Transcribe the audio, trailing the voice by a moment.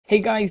Hey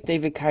guys,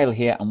 David Kyle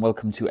here and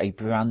welcome to a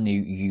brand new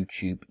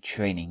YouTube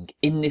training.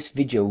 In this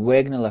video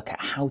we're going to look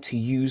at how to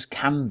use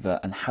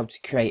Canva and how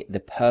to create the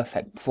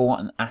perfect before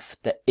and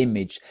after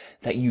image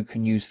that you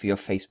can use for your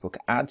Facebook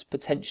ads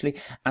potentially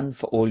and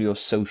for all your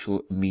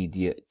social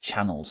media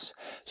channels.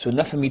 So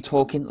enough of me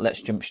talking,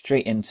 let's jump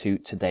straight into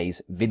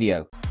today's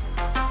video.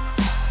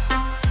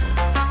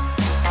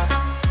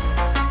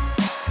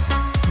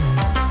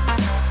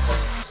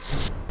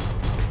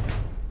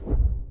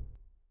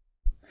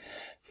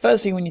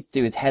 First thing we need to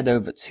do is head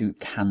over to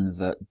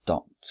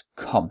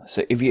canva.com.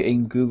 So if you're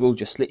in Google,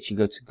 just literally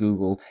go to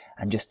Google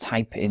and just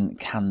type in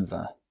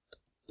Canva.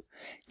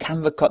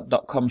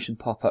 Canva.com should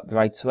pop up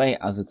right away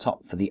as the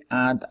top for the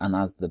ad and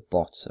as the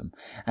bottom.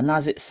 And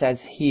as it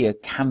says here,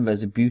 Canva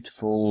is a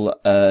beautiful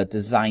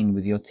design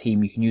with your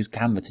team. You can use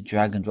Canva to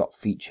drag and drop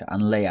feature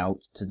and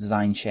layout to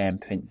design, share and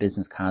print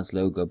business cards,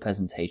 logo,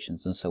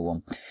 presentations and so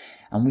on.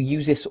 And we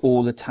use this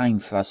all the time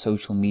for our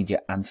social media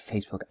and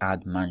Facebook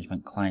ad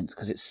management clients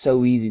because it's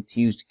so easy to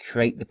use to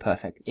create the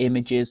perfect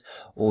images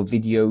or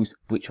videos,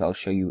 which I'll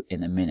show you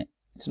in a minute.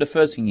 So the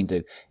first thing you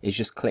do is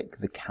just click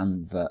the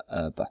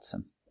Canva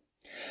button.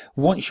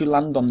 Once you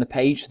land on the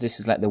page, so this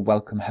is like the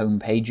welcome home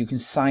page, you can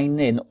sign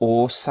in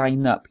or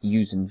sign up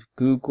using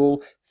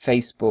Google,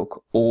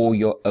 Facebook or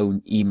your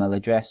own email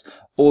address,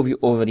 or if you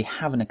already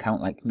have an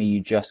account like me,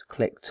 you just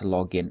click to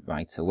log in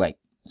right away.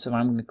 So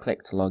I'm going to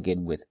click to log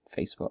in with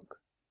Facebook.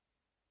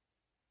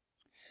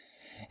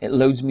 It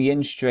loads me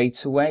in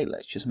straight away.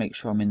 Let's just make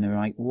sure I'm in the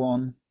right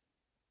one.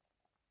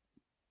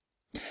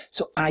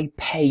 So I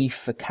pay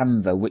for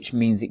Canva, which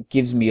means it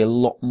gives me a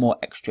lot more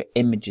extra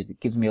images. It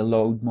gives me a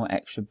load more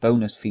extra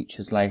bonus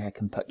features, like I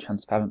can put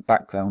transparent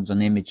backgrounds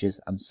on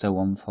images and so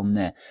on from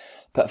there.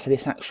 But for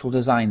this actual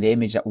design, the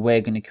image that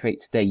we're going to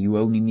create today, you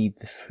only need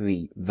the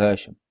free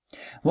version.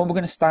 What we're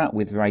going to start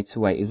with right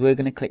away is we're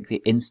going to click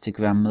the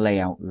Instagram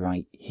layout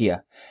right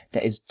here.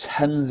 There is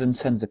tons and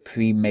tons of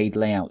pre-made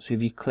layouts. So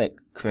if you click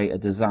create a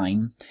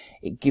design,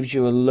 it gives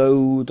you a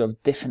load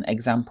of different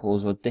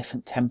examples or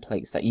different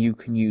templates that you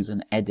can use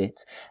and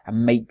edit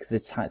and make the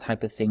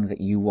type of things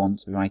that you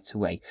want right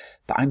away.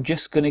 But I'm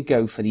just going to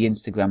go for the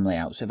Instagram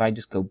layout. So if I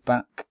just go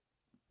back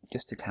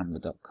just to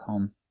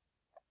canva.com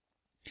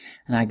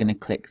and I'm going to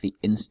click the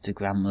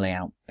Instagram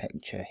layout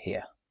picture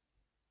here.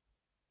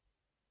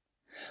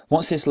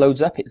 Once this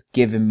loads up, it's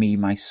given me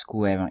my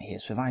square right here.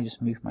 So if I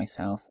just move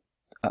myself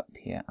up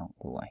here out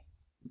the way.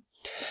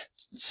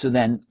 So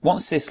then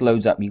once this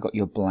loads up, you've got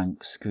your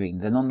blank screen.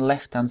 Then on the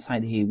left hand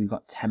side here, we've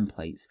got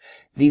templates.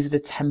 These are the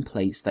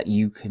templates that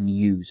you can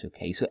use.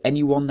 Okay, so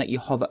any one that you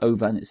hover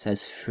over and it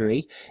says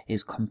free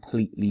is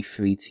completely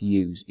free to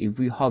use. If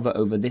we hover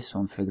over this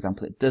one, for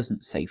example, it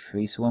doesn't say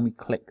free. So when we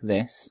click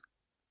this,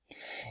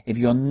 if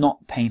you're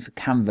not paying for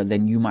Canva,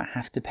 then you might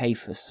have to pay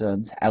for a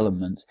certain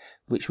element,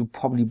 which will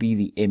probably be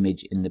the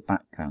image in the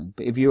background.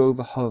 But if you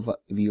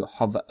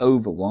hover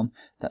over one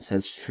that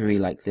says free,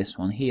 like this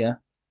one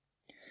here,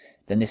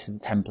 then this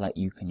is a template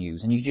you can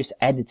use, and you just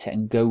edit it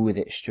and go with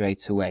it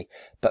straight away.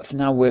 But for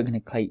now, we're going to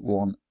create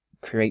one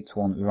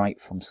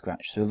right from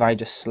scratch. So if I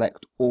just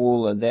select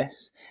all of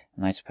this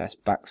and I just press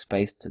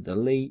backspace to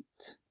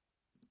delete.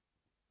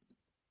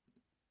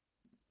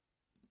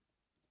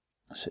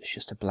 So it's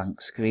just a blank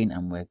screen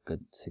and we're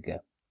good to go.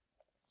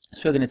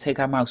 So we're going to take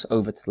our mouse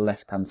over to the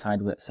left hand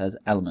side where it says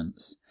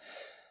elements.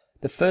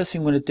 The first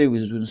thing we're going to do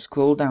is we're going to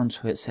scroll down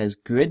to where it says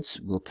grids.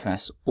 We'll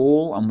press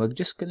all and we're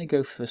just going to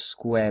go for a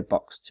square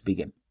box to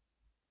begin.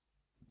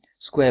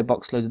 Square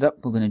box loaded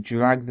up. We're going to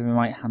drag the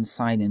right hand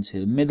side into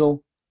the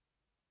middle.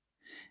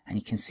 And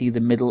you can see the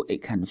middle,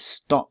 it kind of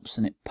stops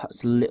and it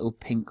puts a little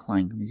pink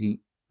line. Can you see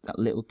that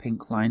little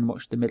pink line?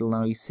 Watch the middle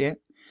now, you see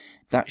it?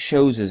 That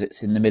shows us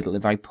it's in the middle.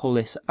 If I pull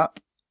this up,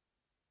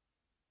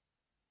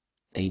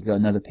 there you go,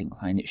 another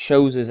pink line. It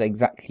shows us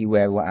exactly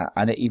where we're at,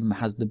 and it even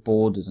has the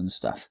borders and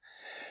stuff.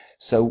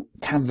 So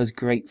Canva's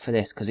great for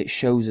this because it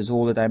shows us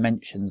all the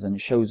dimensions and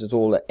it shows us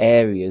all the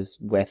areas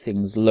where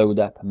things load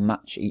up and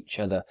match each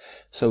other.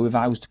 So if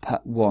I was to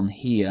put one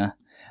here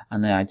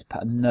and then I had to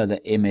put another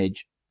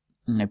image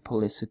and I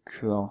pull this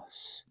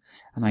across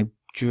and I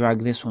drag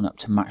this one up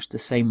to match the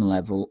same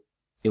level,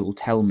 it will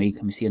tell me,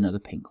 can we see another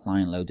pink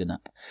line loading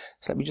up?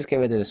 So let me just get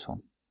rid of this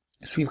one.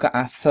 So we've got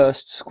our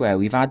first square.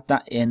 We've added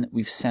that in,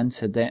 we've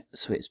centered it,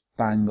 so it's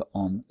bang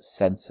on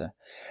center.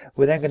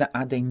 We're then going to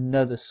add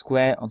another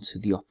square onto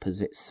the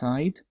opposite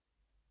side.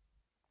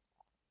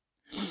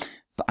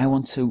 But I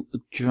want to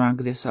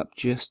drag this up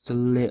just a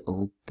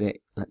little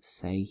bit, let's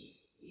say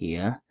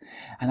here.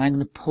 And I'm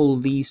going to pull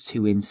these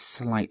two in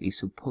slightly.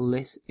 So pull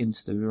this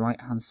into the right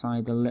hand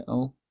side a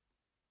little.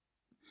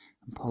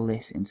 And pull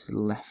this into the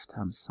left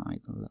hand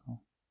side a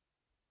little.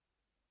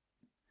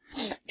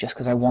 Just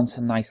because I want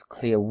a nice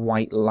clear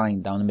white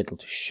line down the middle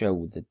to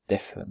show the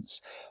difference.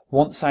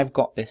 Once I've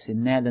got this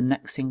in there, the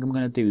next thing I'm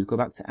going to do is go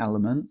back to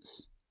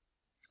elements.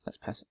 Let's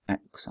press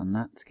X on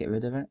that to get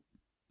rid of it.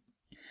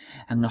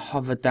 I'm going to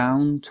hover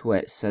down to where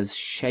it says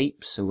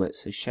shapes, so where it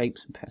says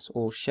shapes, and press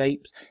all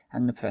shapes.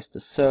 I'm going to press the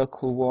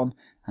circle one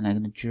and I'm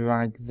going to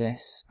drag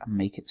this and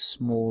make it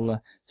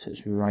smaller so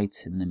it's right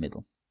in the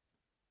middle.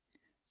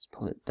 Just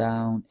pull it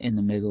down, in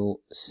the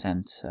middle,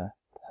 center,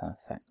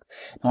 perfect.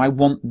 Now I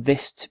want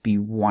this to be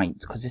white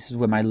because this is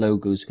where my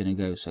logo is going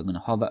to go, so I'm going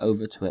to hover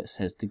over to where it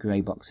says the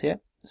grey box here.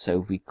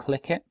 So if we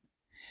click it,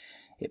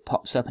 it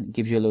pops up and it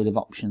gives you a load of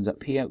options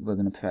up here. We're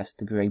going to press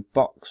the grey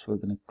box, we're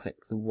going to click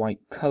the white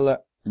colour,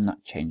 and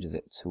that changes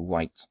it to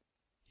white.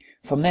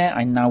 From there,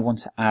 I now want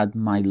to add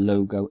my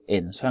logo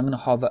in. So I'm going to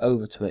hover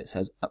over to it. It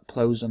says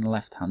upload on the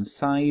left hand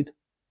side.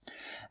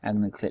 I'm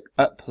going to click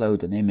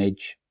upload an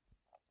image.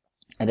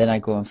 And then I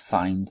go and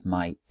find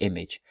my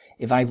image.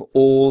 If I've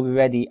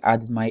already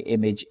added my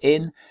image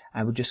in,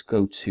 I would just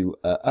go to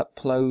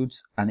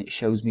uploads and it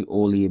shows me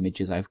all the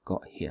images I've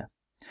got here.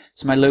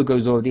 So my logo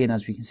is already in,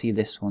 as we can see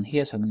this one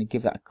here. So I'm going to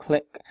give that a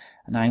click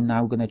and I'm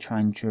now going to try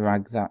and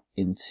drag that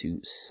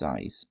into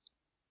size.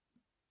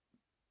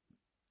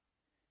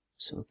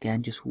 So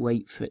again, just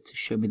wait for it to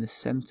show me the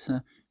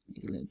center,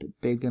 make it a little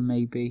bit bigger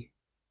maybe.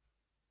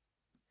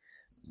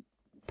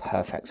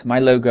 Perfect, so my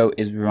logo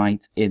is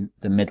right in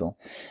the middle.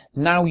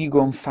 Now you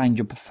go and find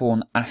your before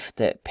and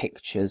after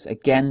pictures.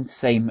 Again,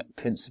 same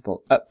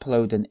principle,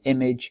 upload an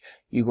image,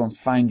 you go and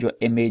find your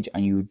image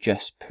and you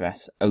just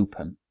press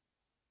open.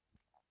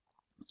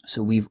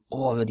 So we've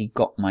already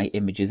got my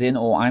images in,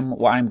 or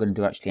what I'm going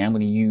to do actually, I'm going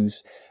to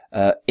use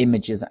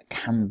images that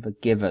Canva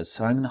give us.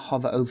 So I'm going to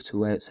hover over to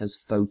where it says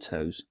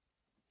photos.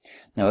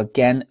 Now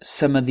again,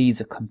 some of these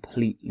are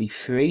completely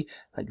free,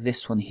 like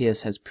this one here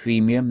says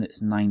premium,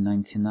 it's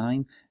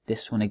 $9.99.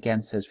 This one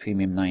again says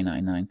premium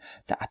 $9.99.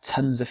 There are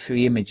tons of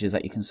free images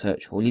that you can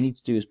search for. All you need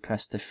to do is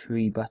press the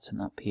free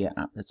button up here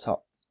at the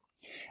top.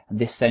 And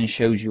this then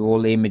shows you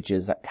all the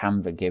images that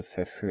Canva give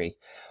for free.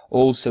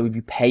 Also, if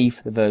you pay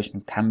for the version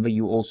of Canva,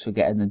 you also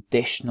get an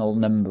additional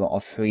number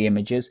of free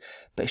images,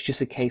 but it's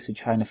just a case of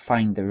trying to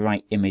find the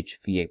right image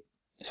for you.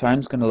 So I'm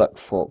just going to look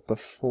for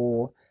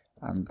before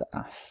and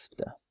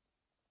after.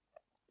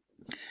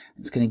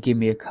 It's going to give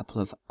me a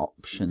couple of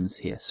options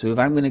here. So if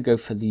I'm going to go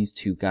for these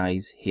two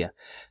guys here,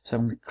 so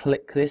I'm going to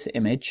click this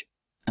image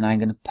and I'm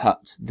going to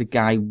put the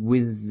guy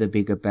with the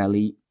bigger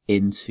belly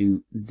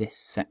into this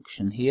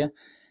section here.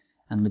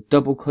 I'm going to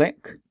double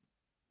click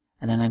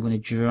and then I'm going to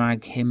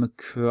drag him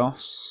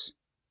across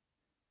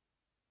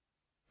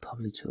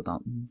probably to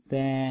about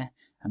there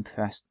and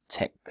press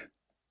tick.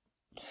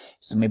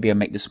 So maybe I'll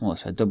make this smaller.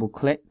 So I double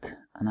click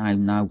and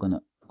I'm now going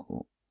to,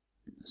 oh,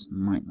 this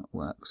might not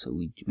work, so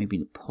we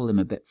maybe pull him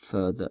a bit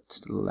further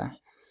to the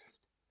left,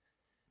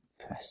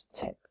 press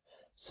tick.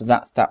 So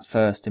that's that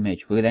first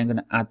image. We're then going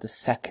to add the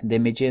second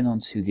image in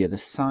onto the other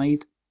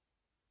side.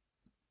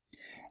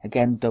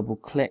 Again, double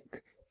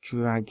click,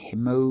 drag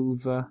him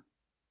over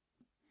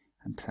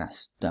and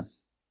press done.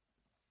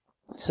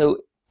 So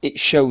it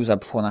shows our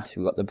before and after.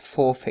 We've got the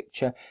before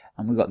picture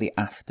and we've got the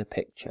after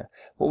picture.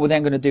 What we're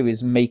then going to do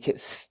is make it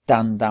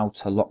stand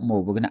out a lot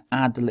more. We're going to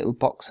add a little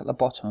box at the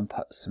bottom and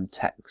put some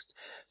text.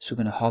 So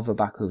we're going to hover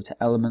back over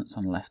to elements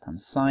on the left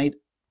hand side.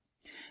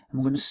 And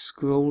we're going to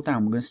scroll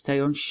down. We're going to stay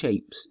on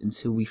shapes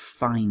until we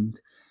find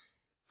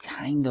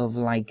kind of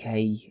like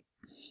a...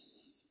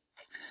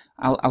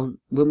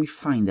 when we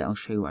find it, I'll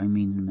show you what I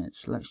mean in a minute.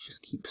 So let's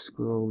just keep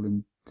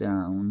scrolling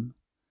down.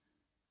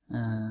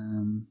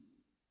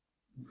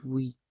 If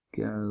we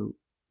go,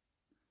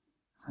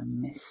 I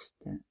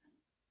missed it.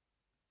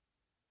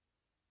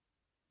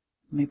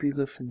 Maybe we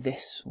go for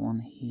this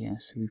one here.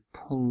 So we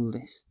pull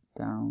this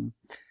down.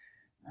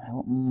 I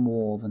want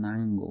more of an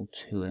angle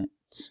to it.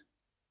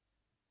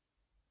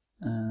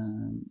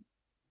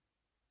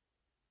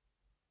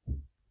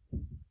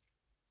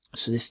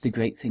 So this is the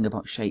great thing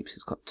about shapes.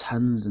 It's got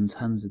tons and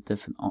tons of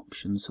different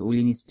options. So all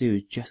you need to do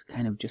is just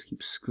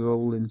keep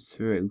scrolling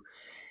through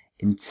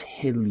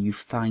until you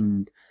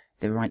find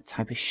the right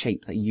type of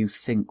shape that you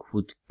think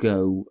would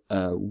go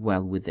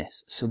well with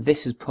this. So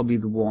this is probably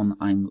the one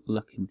I'm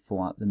looking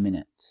for at the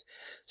minute.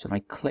 So if I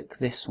click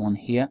this one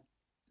here,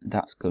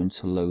 that's going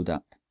to load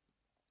up.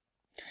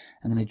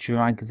 I'm going to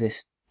drag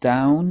this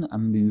down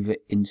and move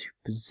it into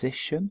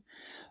position.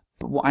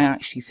 But what I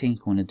actually think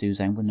I want to do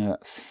is I'm going to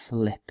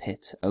flip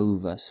it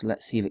over. So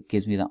let's see if it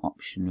gives me that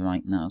option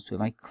right now. So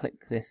if I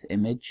click this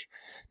image,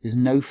 there's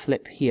no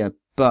flip here,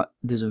 but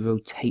there's a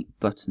rotate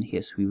button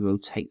here. So we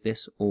rotate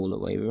this all the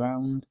way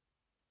around.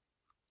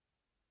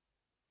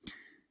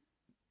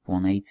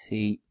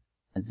 180,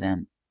 and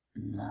then,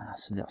 nah,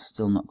 so that's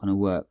still not going to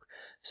work.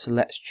 So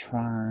let's just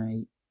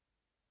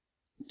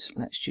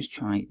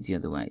try the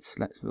other way.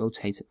 So let's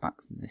rotate it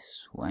back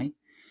this way.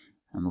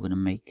 And we're going to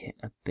make it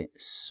a bit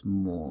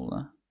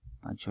smaller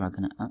by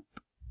dragging it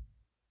up.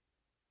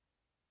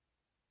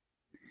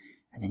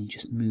 And then you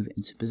just move it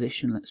into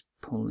position. Let's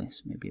pull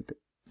this maybe a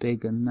bit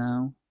bigger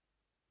now.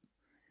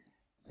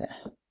 There.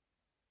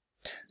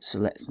 So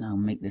let's now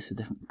make this a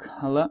different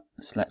colour.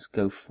 So let's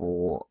go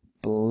for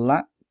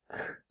black.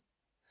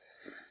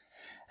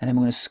 And then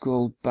we're going to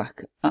scroll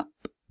back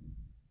up.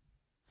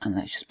 And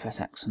let's just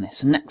press X on this.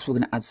 So next we're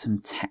going to add some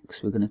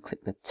text. We're going to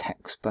click the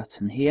text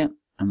button here.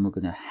 and we're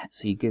going to,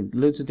 so you give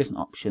loads of different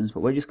options,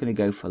 but we're just going to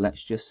go for,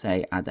 let's just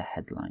say, add a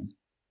headline.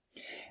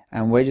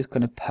 And we're just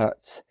going to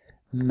put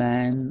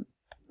Men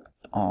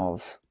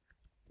of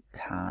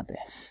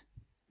Cardiff.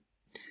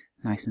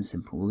 Nice and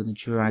simple. We're going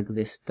to drag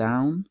this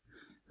down.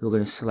 We're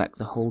going to select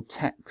the whole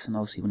text, and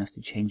obviously we're going to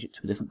have to change it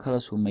to a different colour,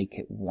 so we'll make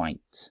it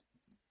white.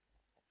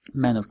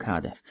 Men of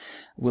Cardiff.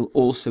 We'll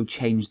also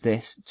change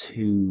this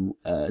to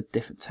a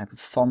different type of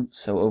font.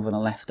 So over on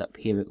the left up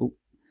here,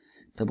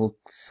 double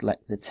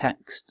select the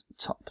text,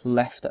 top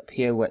left up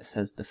here where it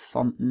says the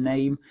font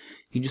name.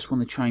 You just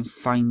want to try and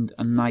find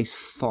a nice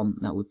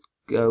font that would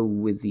go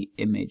with the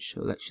image.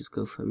 So let's just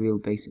go for a real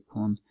basic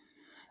one.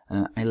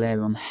 I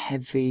layer on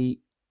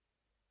heavy,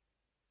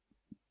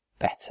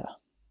 better.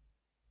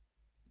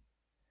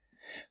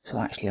 So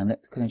actually I'm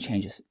going to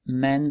change this.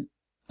 Men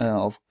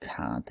of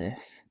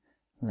Cardiff.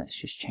 Let's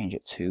just change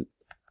it to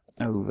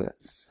over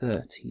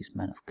 30s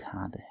Men of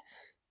Cardiff.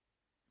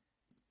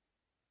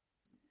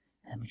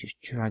 And we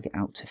just drag it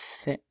out to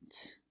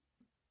fit.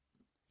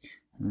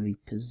 And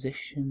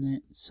reposition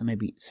it. So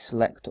maybe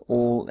select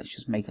all. Let's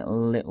just make it a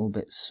little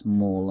bit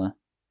smaller.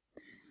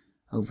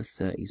 Over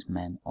 30s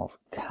Men of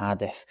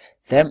Cardiff.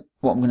 Then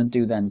what I'm going to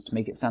do then is to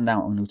make it stand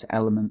out, I'm going to go to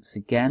Elements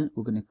again.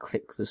 We're going to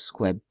click the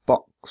square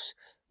box.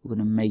 We're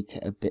going to make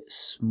it a bit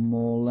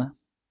smaller.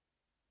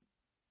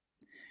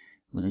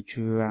 I'm going to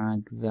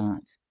drag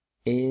that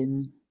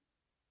in.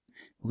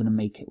 We're going to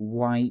make it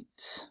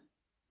white.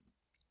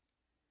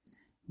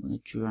 I'm going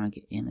to drag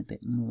it in a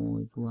bit more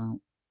as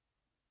well.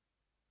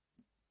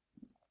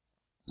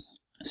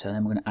 So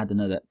then we're going to add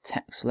another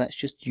text. So let's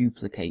just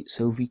duplicate.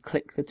 So if we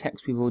click the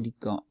text we've already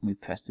got and we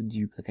press the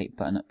duplicate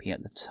button up here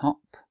at the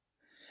top,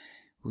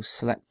 we'll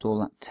select all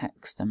that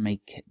text and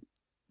make it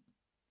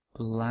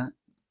black.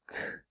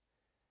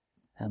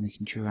 And we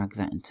can drag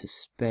that into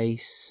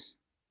space.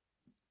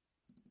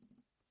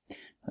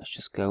 Let's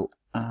just go,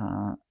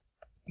 are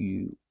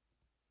you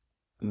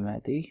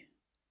ready?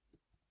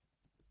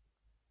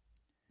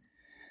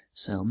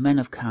 So, Men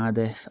of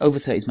Cardiff, over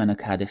 30s Men of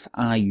Cardiff,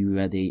 are you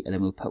ready? And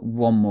then we'll put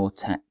one more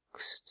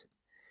text.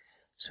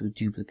 So we'll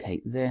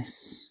duplicate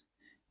this.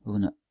 We're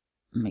going to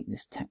make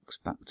this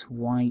text back to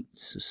white.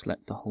 So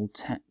select the whole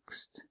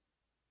text.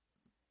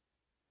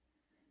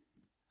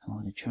 I'm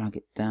going to drag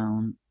it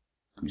down.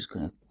 I'm just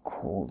going to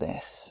call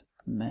this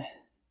meh.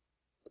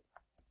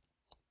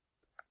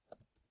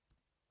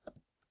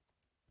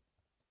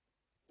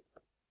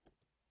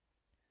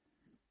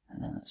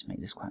 And then let's make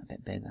this quite a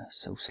bit bigger.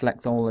 So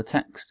select all the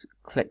text,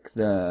 click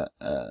the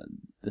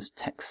this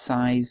text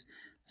size.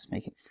 Let's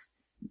make it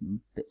a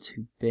bit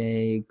too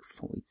big,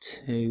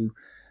 42.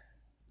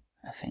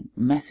 I think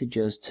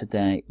messages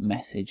today,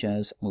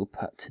 messages. We'll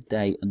put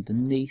today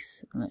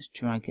underneath. And let's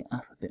drag it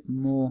up a bit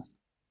more.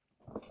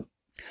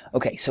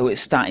 Okay, so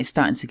it's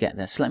starting to get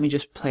there. So let me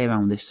just play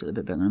around with this a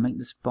little bit. I'm going to make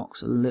this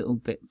box a little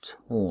bit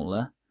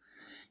taller.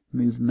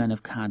 Move Men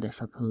of Cardiff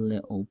up a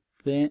little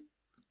bit.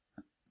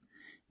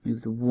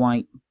 Move the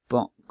white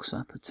box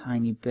up a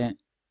tiny bit.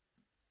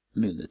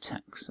 Move the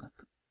text up.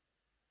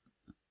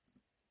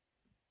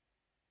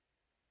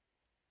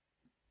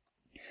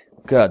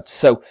 Good.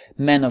 So,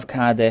 Men of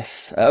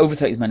Cardiff, over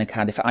 30s Men of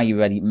Cardiff, are you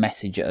ready?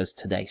 Message us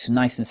today. So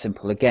nice and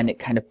simple. Again, it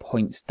kind of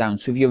points down.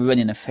 So if you're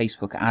running a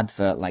Facebook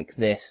advert like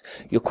this,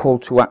 your call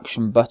to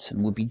action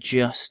button will be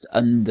just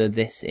under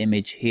this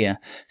image here.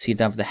 So you'd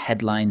have the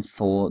headline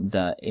for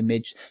the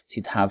image. So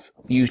you'd have,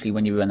 usually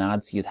when you run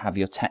ads, you'd have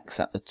your text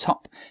at the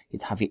top.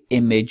 You'd have your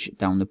image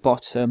down the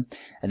bottom.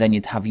 And then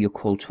you'd have your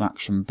call to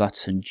action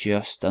button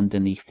just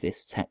underneath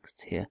this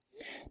text here.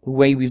 The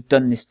way we've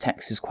done this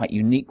text is quite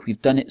unique.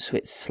 We've done it so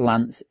it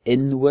slants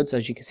inwards,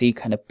 as you can see,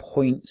 kind of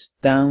points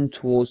down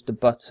towards the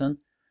button.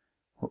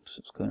 Whoops,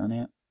 what's going on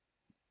here?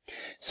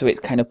 So it's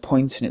kind of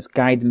pointing, it's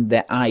guiding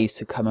their eyes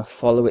to kind of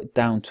follow it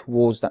down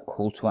towards that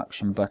call to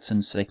action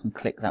button so they can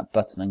click that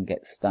button and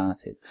get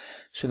started.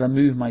 So if I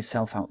move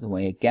myself out the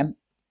way again.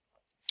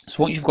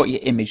 So once you've got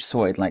your image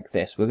sorted like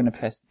this, we're going to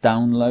press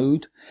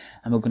download,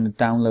 and we're going to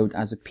download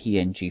as a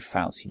PNG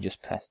file. So you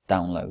just press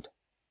download.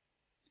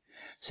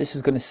 So this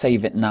is going to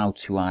save it now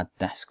to our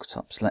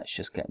desktop. So let's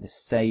just get this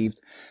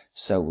saved.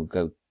 So we'll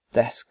go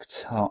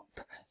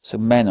desktop. So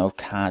Men of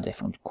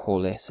Cardiff, and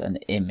call this an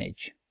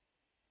image.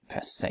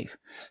 Press save.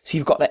 So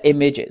you've got that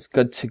image, it's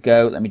good to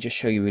go. Let me just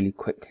show you really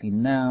quickly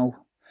now.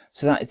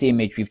 So that is the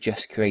image we've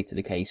just created,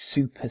 okay?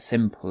 Super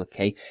simple,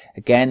 okay?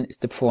 Again, it's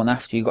the before and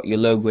after. You've got your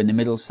logo in the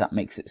middle, so that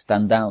makes it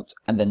stand out,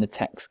 and then the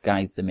text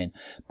guides them in.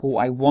 But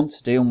what I want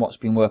to do, and what's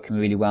been working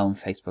really well on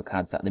Facebook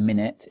ads at the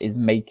minute, is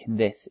making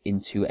this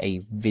into a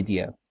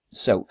video.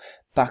 So,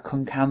 back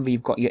on Canva,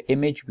 you've got your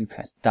image, we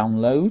press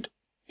download.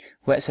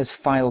 Where it says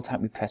file type,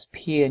 we press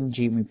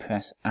PNG, and we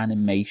press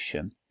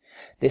animation.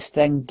 This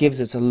then gives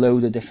us a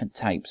load of different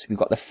types. We've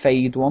got the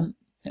fade one.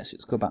 Let's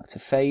go back to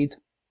fade.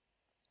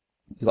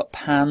 You've got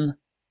pan,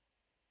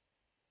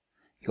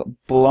 you've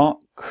got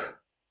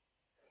block,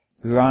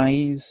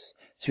 rise.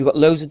 So we've got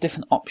loads of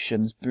different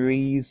options.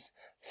 Breathe,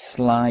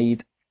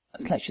 slide.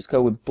 Let's just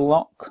go with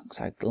block, because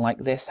I like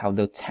this, how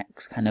the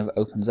text kind of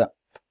opens up.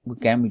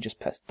 Again, we just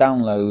press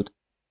download.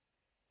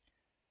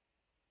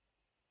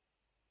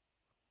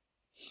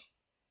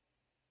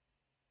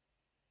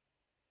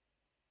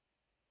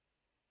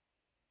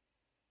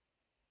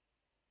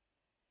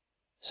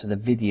 So the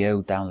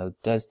video download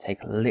does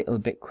take a little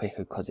bit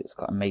quicker because it's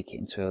got to make it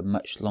into a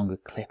much longer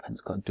clip and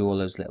it's got to do all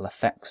those little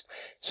effects.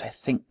 So I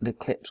think the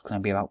clip's going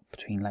to be about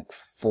between like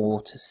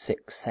 4 to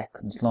 6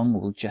 seconds long.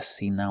 We'll just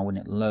see now when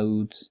it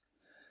loads.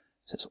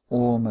 So it's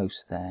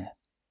almost there.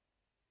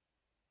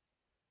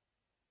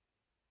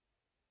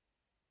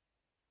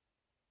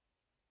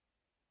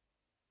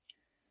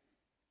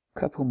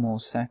 Couple more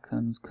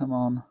seconds, come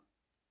on.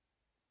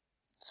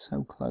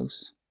 So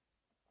close.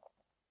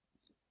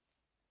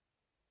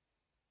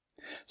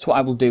 So what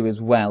I will do as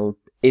well,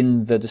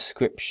 in the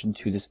description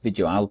to this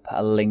video, I'll put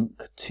a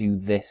link to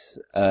this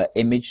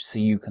image, so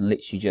you can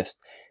literally just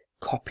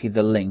copy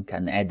the link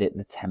and edit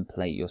the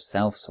template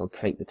yourself. So I'll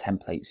create the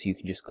template so you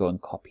can just go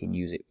and copy and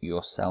use it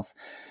yourself.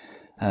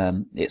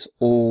 It's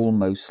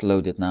almost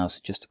loaded now, so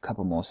just a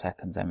couple more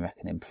seconds I'm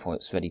reckoning before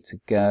it's ready to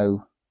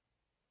go.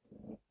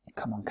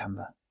 Come on,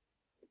 Canva.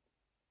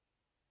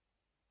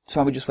 So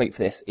I would just wait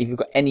for this. If you've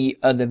got any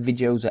other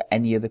videos or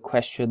any other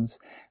questions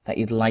that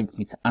you'd like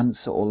me to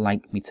answer or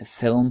like me to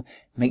film,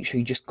 make sure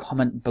you just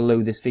comment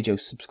below this video.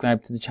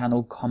 Subscribe to the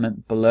channel,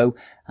 comment below,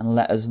 and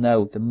let us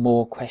know. The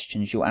more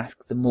questions you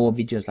ask, the more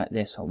videos like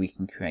this that we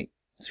can create.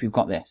 So we've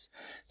got this.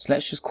 So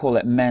let's just call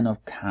it Men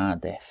of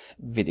Cardiff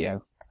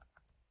video.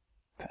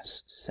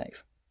 Press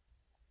save.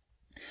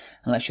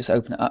 And let's just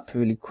open it up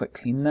really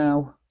quickly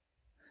now.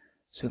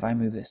 So if I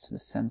move this to the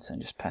center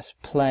and just press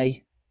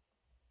play.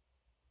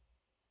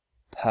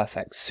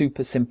 Perfect,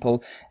 super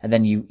simple. And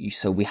then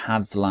so we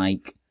have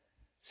like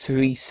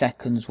 3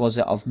 seconds, was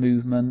it, of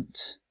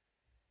movement?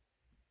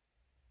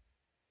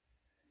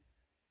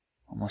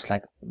 Almost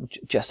like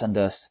just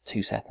under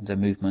 2 seconds of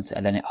movement,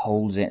 and then it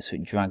holds it, so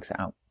it drags it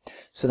out.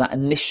 So that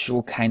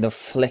initial kind of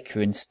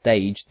flickering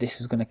stage,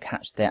 this is going to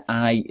catch their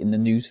eye in the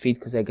news feed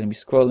because they're going to be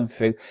scrolling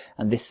through,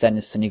 and this then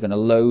is suddenly going to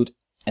load.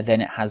 And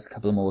then it has a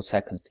couple of more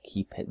seconds to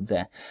keep it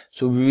there.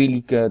 So a really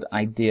good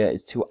idea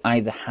is to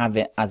either have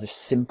it as a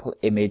simple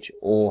image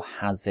or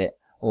have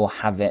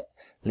it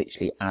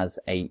literally as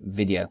a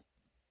video.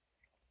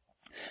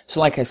 So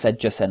like I said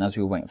just then, as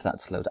we were waiting for that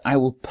to load, I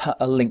will put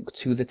a link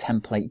to the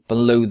template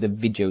below the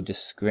video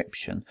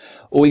description.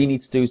 All you need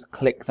to do is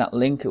click that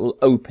link. It will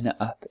open it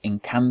up in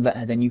Canva,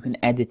 and then you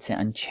can edit it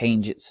and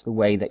change it to the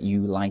way that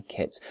you like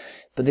it.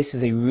 But this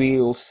is a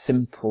real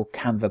simple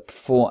Canva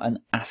before and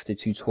after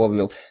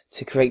tutorial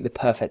to create the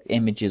perfect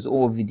images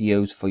or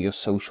videos for your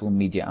social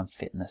media and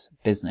fitness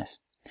business.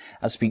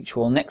 I'll speak to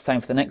you all next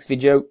time for the next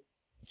video.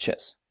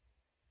 Cheers.